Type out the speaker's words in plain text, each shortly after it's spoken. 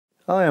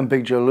Hi, I'm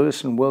Big Joe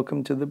Lewis and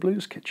welcome to the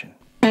Blues Kitchen.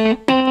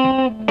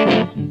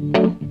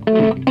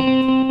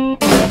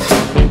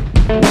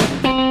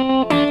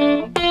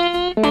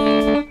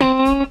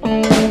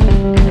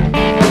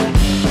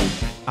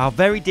 Our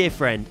very dear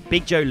friend,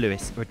 Big Joe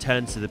Lewis,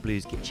 returns to the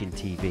Blues Kitchen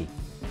TV.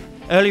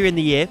 Earlier in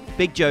the year,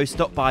 Big Joe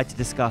stopped by to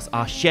discuss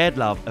our shared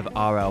love of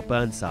RL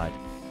Burnside.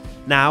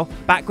 Now,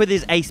 back with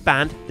his ace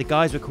band, the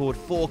guys record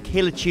 4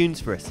 killer tunes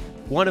for us,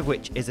 one of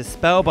which is a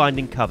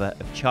spellbinding cover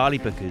of Charley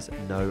Booker's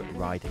No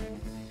Riding.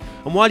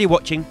 And while you're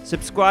watching,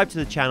 subscribe to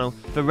the channel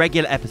for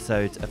regular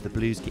episodes of the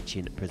Blues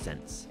Kitchen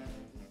Presents.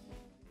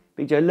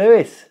 Big Joe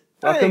Lewis,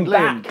 welcome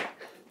back.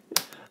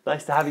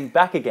 Nice to have you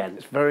back again.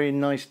 It's very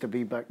nice to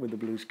be back with the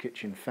Blues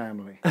Kitchen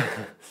family.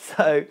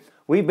 So,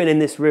 we've been in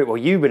this room, or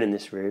you've been in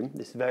this room,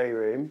 this very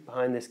room,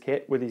 behind this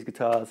kit with these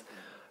guitars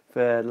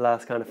for the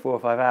last kind of 4 or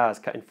 5 hours,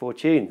 cutting 4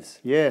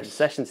 tunes. Yes. For the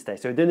session today.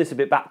 So we're doing this a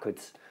bit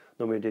backwards.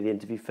 Normally we do the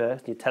interview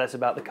first, and you tell us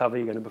about the cover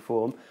you're going to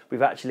perform.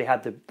 We've actually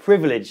had the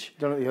privilege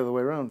Done it the other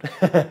way around.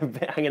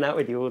 hanging out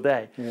with you all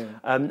day. Yeah.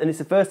 And it's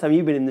the first time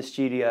you've been in the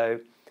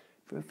studio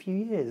for a few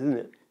years, isn't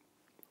it?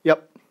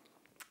 Yep.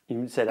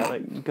 You said that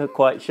like you got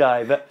quite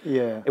shy, but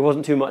Yeah. it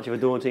wasn't too much of a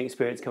daunting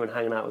experience coming and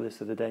hanging out with us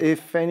the other day.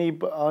 If any,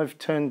 but I've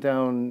turned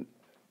down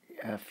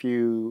a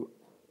few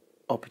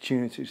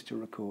opportunities to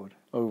record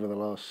over the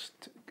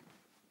last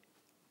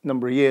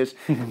number of years.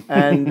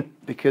 And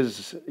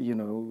because, you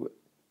know,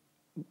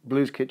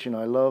 Blues Kitchen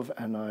I love,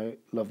 and I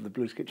love the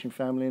Blues Kitchen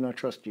family, and I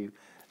trust you.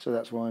 So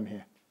that's why I'm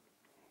here.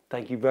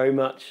 Thank you very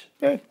much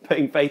Yeah. for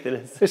putting faith in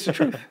us. It's the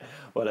truth.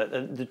 Well,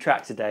 the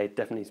tracks today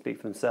definitely speak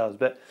for themselves,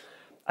 but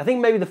I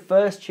think maybe the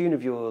first tune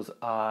of yours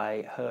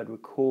I heard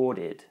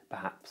recorded,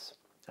 perhaps,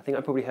 I think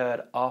I probably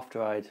heard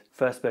after I'd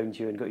first spoken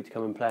to you and got you to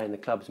come and play in the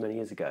clubs many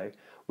years ago,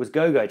 was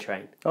Go-Go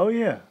Train. Oh,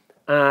 yeah.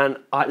 And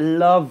I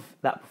love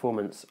that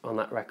performance on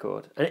that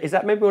record. And is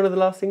that maybe one of the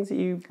last things that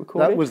you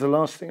recorded? That was the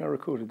last thing I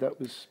recorded. That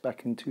was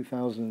back in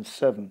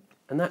 2007.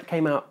 And that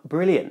came out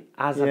brilliant,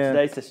 as of Yeah.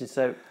 today's session.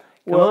 So,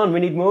 come on,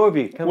 we need more of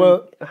you. Come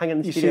and hang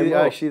in the you studio see, more.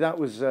 actually, that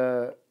was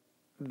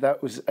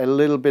a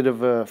little bit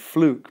of a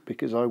fluke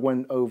because I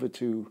went over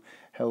to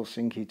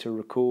Helsinki to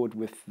record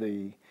with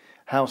the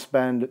house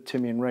band at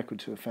Timian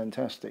Records, who are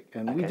fantastic.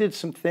 And we did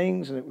some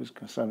things and it was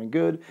sounding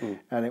good.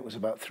 And it was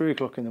about 3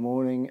 o'clock in the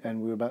morning and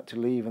we were about to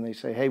leave and they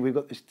say, hey, we've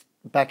got this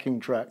backing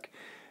track.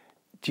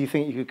 Do you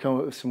think you could come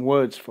up with some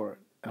words for it?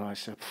 And I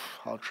said,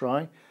 I'll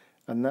try.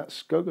 And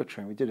that's Go-Go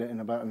Train. We did it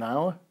in about an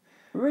hour.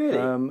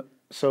 Really?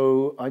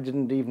 So I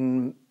didn't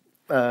even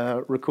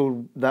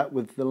record that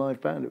with the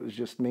live band. It was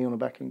just me on a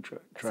backing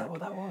track. Is that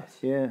what that was?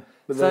 Yeah.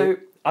 But So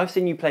I've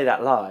seen you play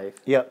that live.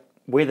 Yeah.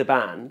 With a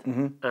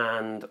band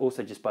and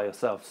also just by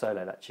yourself,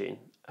 solo that tune.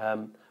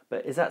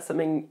 But is that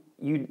something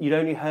you'd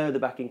only heard the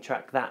backing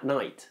track that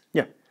night?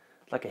 Yeah.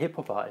 Like a hip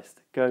hop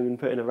artist going and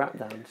putting a rap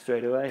down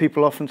straight away.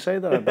 People often say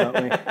that about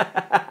me.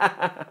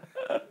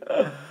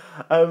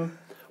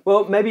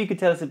 Well, maybe you could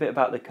tell us a bit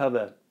about the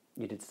cover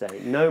you did say.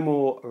 No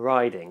More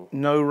Riding.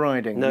 No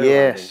Riding. No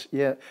Yes. Riding.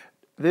 Yeah.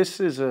 This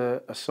is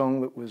a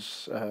song that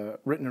was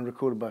written and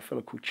recorded by a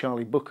fellow called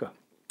Charley Booker,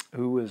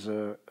 who was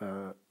a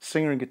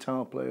singer and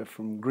guitar player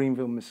from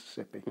Greenville,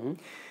 Mississippi.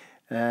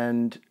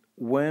 And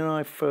when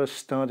I first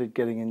started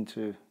getting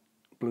into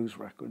blues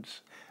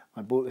records,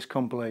 I bought this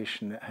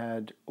compilation that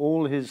had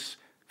all his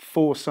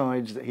 4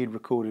 sides that he'd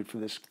recorded for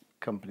this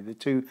company, the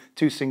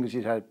two singles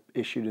he'd had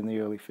issued in the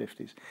early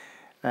 50s.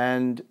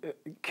 And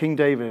King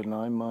David and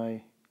I,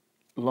 my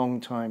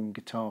long-time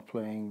guitar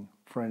playing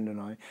friend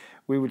and I,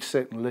 we would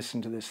sit and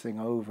listen to this thing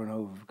over and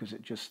over because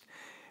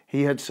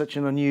he had such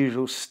an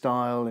unusual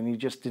style and he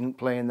just didn't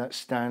play in that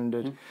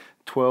standard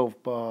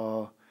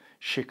 12-bar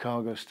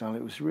Chicago style.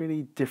 It was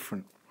really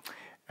different.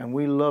 And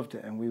we loved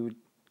it and we would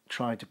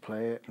try to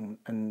play it.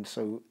 And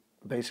so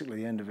basically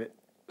the end of it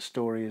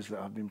story is that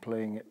I've been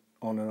playing it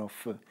on and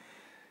off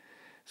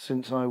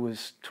since I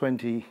was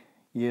 20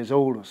 years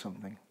old or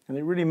something. And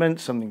it really meant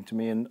something to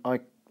me. And I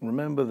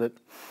remember that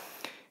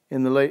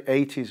in the late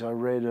 80s I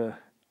read an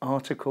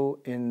article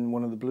in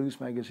one of the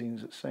blues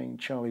magazines that saying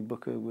Charley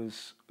Booker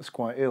was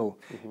quite ill.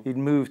 He'd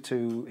moved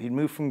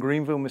from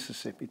Greenville,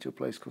 Mississippi to a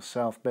place called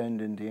South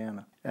Bend,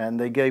 Indiana. And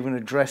they gave an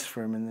address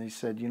for him and they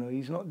said, you know,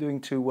 he's not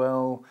doing too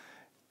well.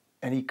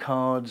 Any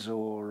cards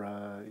or,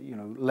 you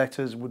know,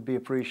 letters would be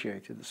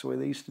appreciated. That's the way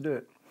they used to do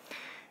it.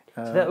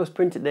 So that was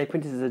printed, they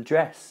printed his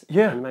address in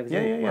the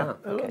magazine? Yeah. Wow,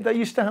 okay. That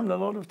used to happen a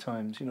lot of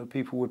times. You know,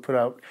 people would put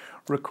out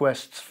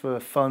requests for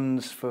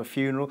funds for a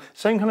funeral.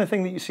 Same kind of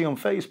thing that you see on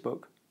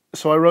Facebook.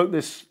 So I wrote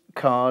this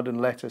card and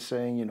letter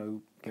saying, you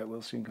know, get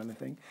well soon kind of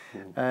thing.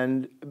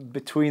 And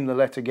between the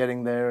letter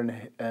getting there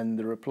and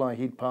the reply,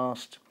 he'd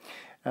passed.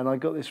 And I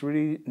got this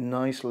really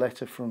nice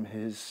letter from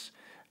his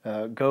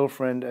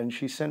girlfriend, and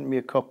she sent me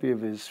a copy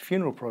of his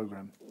funeral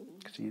program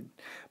because he'd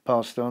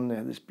passed on.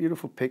 There, this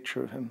beautiful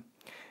picture of him.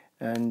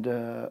 And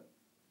a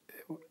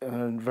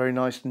very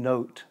nice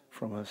note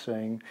from her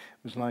saying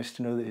it was nice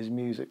to know that his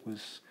music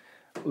was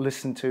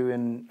listened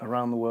to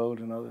around the world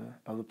and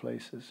other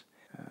places.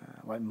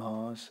 like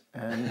Mars,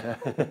 and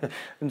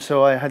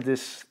so I had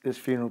this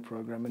funeral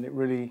program, and it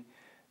really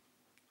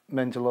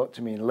meant a lot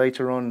to me. And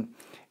later on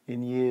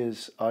in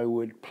years, I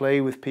would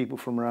play with people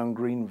from around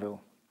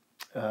Greenville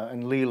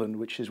and Leland,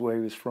 which is where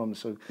he was from.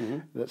 So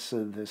that's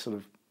the sort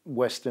of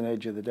western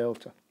edge of the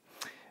Delta.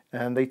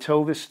 And they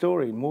told this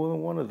story, more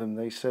than one of them.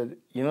 They said,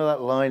 you know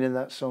that line in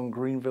that song,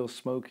 Greenville's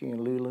smoking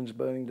and Leland's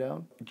burning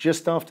down?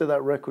 Just after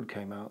that record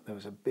came out, there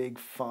was a big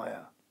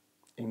fire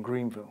in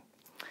Greenville.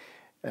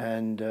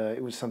 And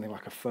it was something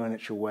like a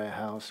furniture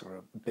warehouse or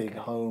a big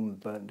home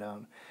burnt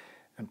down.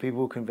 And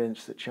people were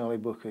convinced that Charlie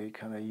Booker,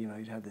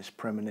 he'd had this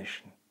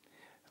premonition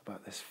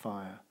about this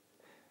fire.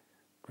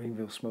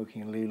 Greenville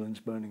smoking and Leland's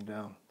burning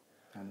down.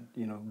 And,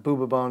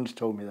 Booba Barnes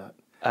told me that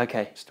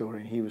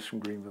story, and he was from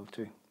Greenville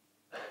too.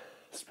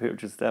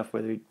 Spiritual stuff,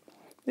 whether he'd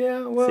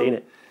well, seen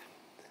it,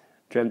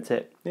 dreamt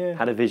it,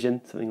 had a vision,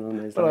 something along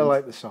those lines. But I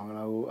like the song,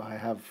 and I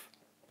have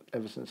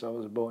ever since I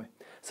was a boy.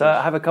 So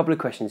I have a couple of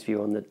questions for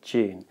you on the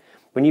tune.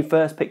 When you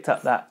first picked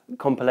up that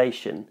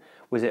compilation,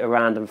 was it a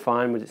random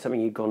find? Was it something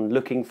you'd gone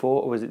looking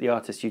for, or was it the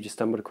artist you just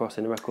stumbled across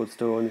in a record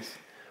store on this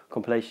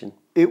compilation?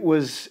 It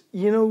was,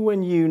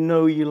 when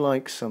you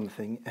like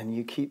something and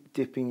you keep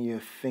dipping your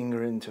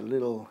finger into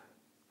little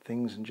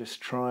things and just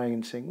trying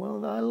and saying,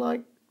 well,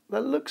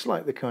 that looks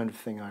like the kind of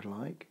thing I'd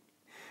like.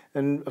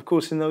 And of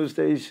course, in those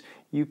days,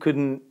 you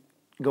couldn't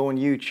go on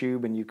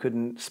YouTube and you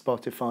couldn't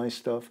Spotify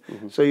stuff.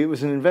 So it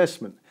was an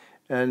investment.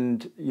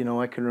 And,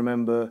 I can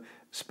remember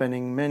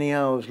spending many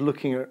hours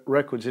looking at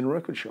records in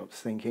record shops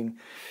thinking,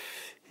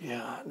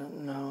 yeah, I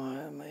don't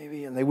know,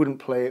 maybe. And they wouldn't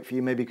play it for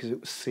you, maybe because it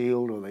was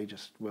sealed or they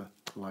just were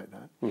like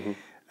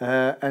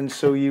that. And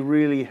so you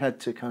really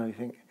had to kind of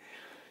think,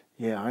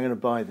 yeah, I'm going to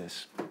buy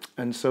this.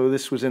 And so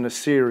this was in a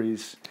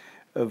series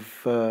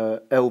of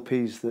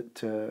LPs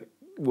that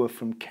were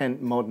from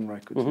Kent Modern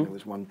Records. And there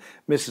was one,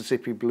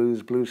 Mississippi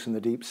Blues, Blues from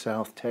the Deep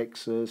South,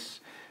 Texas.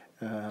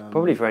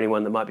 Probably for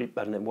anyone that might be,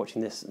 I don't know,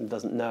 watching this and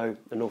doesn't know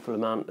an awful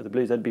amount of the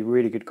blues, that'd be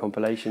really good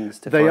compilations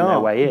to find their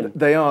way in.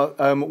 They are.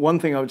 One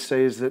thing I would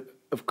say is that,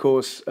 of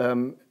course,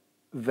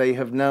 they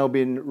have now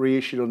been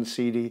reissued on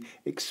CD,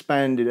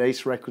 expanded.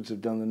 Ace Records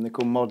have done them. They're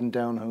called Modern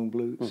Down Home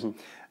Blues.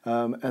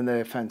 And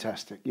they're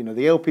fantastic. The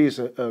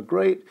LPs are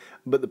great,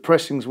 but the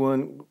pressings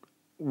weren't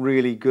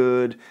really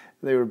good.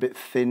 They were a bit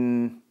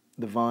thin,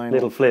 the vinyl.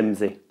 Little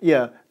flimsy.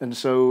 Yeah, and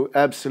so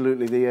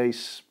absolutely the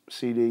Ace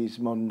CDs,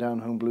 Modern Down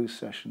Home Blues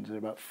Sessions, there are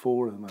about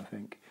 4 of them, I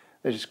think.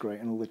 They're just great,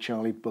 and all the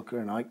Charlie Booker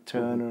and Ike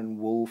Turner and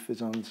Wolf is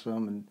on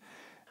some.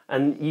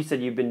 And you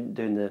said you've been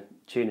doing the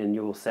tuning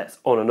your sets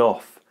on and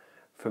off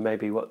for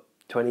maybe,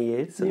 20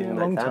 years? Something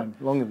long like that? time,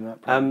 longer than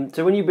that.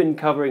 So when you've been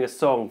covering a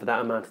song for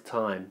that amount of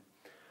time,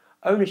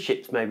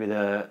 ownership's maybe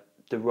the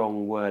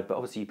wrong word, but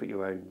obviously you put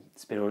your own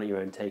spin on it, your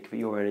own take of it,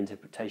 your own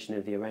interpretation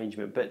of the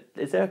arrangement. But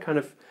is there a kind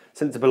of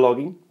sense of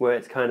belonging where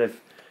it's kind of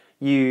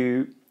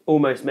you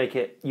almost make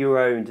it your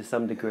own to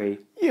some degree?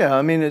 Yeah,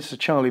 I mean, it's a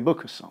Charlie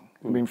Booker song.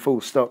 I mean,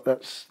 full stop.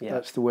 That's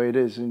the way it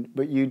is.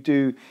 But you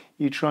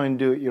try and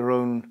do it your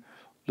own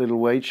little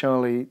way.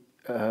 Charlie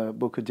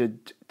Booker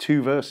did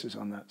 2 verses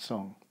on that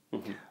song,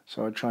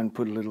 so I try and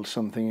put a little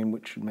something in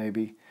which would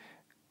maybe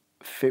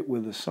fit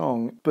with the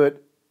song,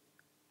 but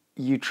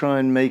you try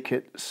and make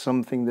it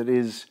something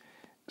that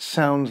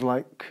sounds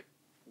like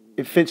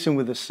it fits in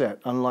with the set.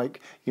 Unlike,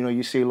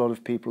 you see a lot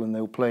of people and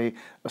they'll play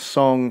a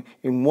song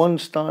in one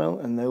style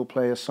and they'll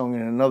play a song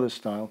in another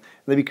style.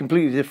 They'll be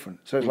completely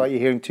different. So it's like you're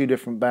hearing 2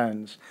 different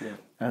bands. Yeah.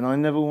 And I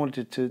never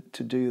wanted to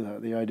do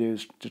that. The idea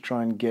is to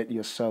try and get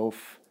a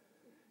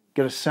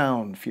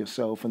sound for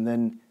yourself and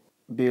then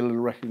be a little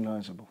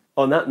recognisable.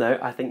 On that note,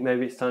 I think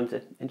maybe it's time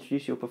to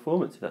introduce your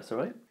performance, if that's all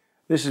right.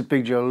 This is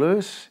Big Joe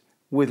Lewis,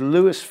 with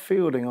Lewis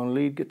Fielding on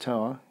lead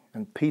guitar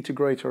and Peter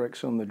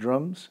Greatorex on the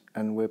drums,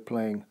 and we're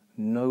playing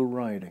No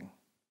Riding.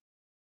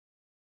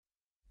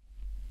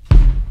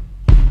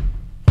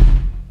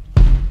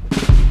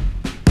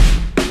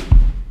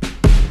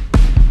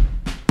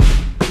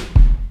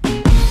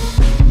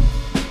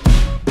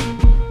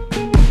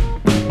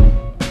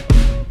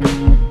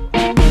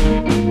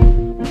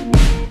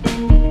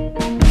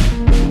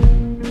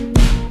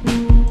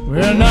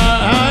 Well, now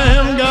I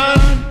am got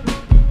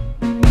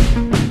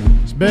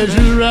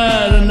special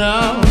rider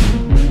now.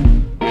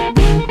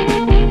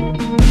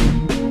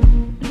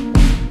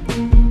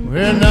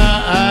 Well,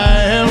 now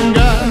I am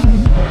got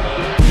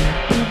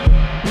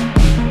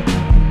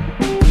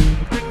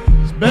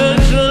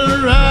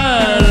special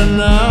rider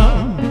now.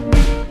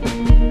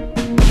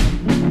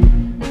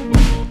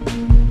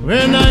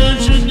 Well, now you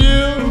should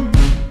do.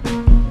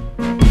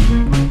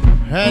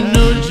 I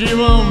know she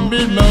won't be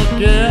no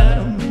care.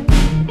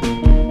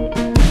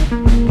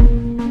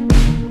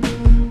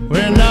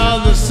 When now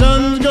the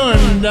sun's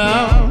going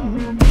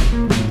down,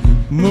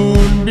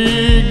 moon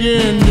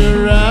begin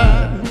to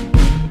rise.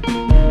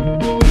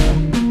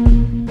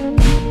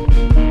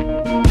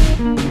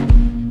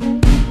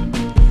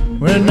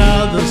 When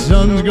now the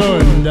sun's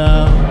going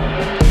down,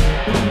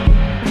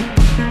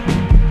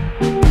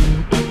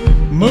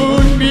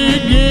 moon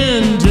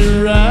begin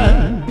to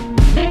rise.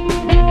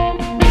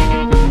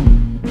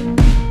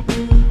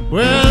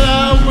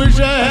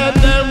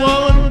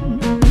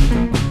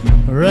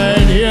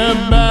 here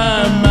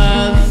by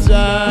my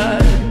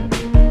side.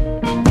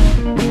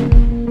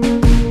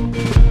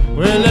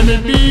 Well, let me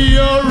be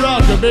your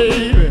rocker,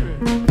 baby,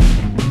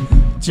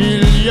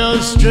 till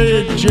your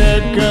straight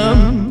check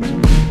comes.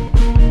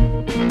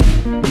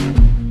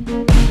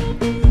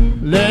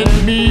 Let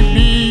me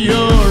be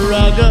your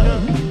rocker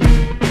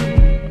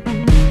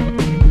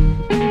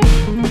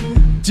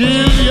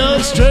till your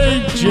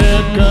straight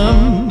check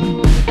comes.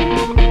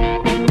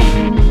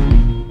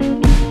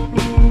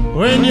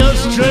 When your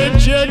straight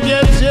check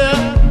gets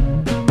here,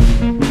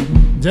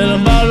 tell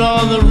 'em about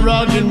all the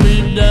rocking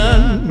we've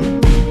done.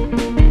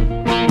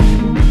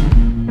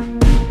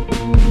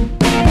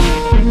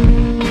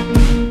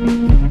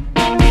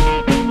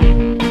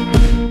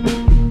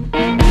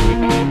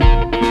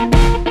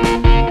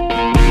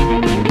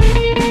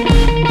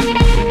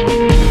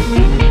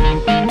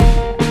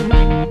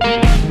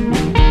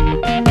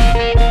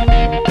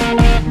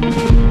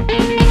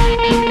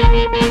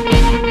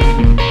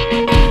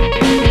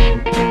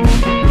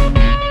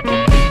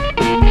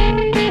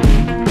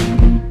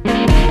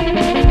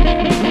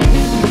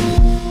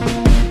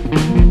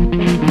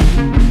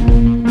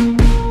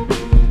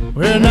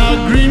 We're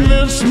now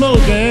Greenville's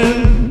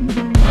smoking,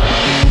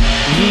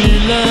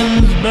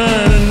 Leland's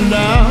burning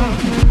down.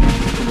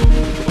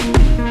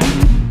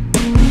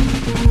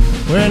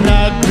 We're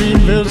now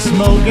Greenville's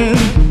smoking,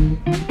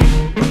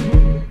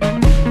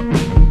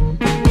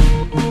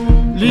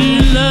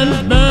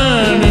 Leland's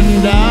burning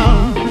down.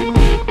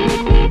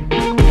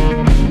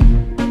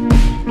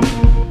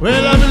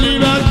 Well, I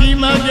believe I'll keep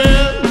my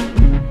girl,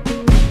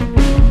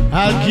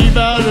 I'll keep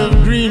out of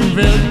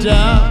Greenville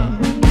town.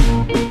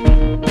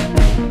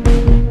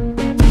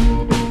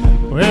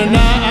 Well,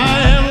 now I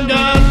have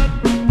got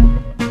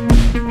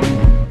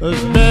a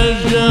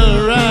special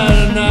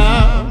right now.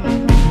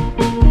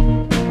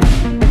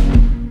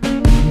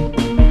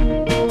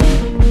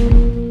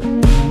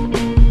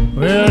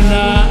 Well,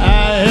 now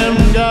I have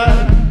got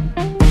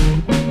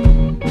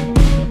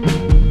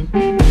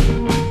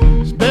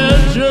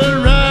special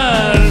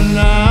right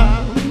now.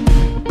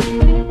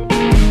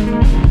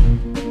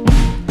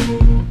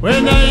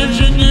 Well, now if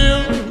you do,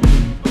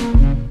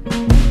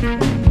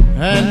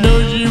 I know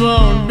you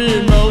won't be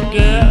no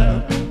care.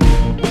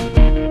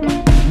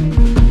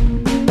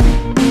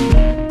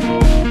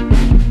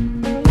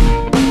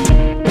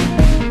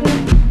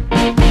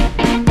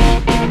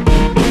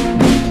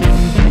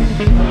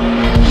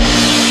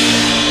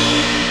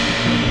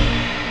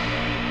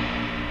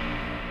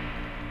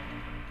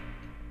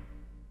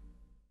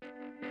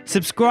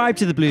 Subscribe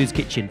to The Blues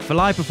Kitchen for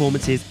live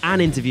performances and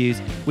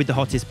interviews with the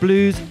hottest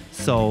blues,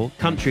 soul,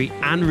 country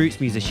and roots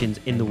musicians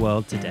in the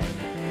world today.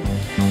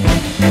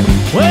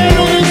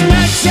 Well, this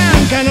might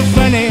sound kind of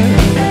funny,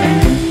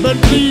 but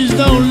please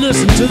don't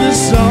listen to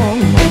this song.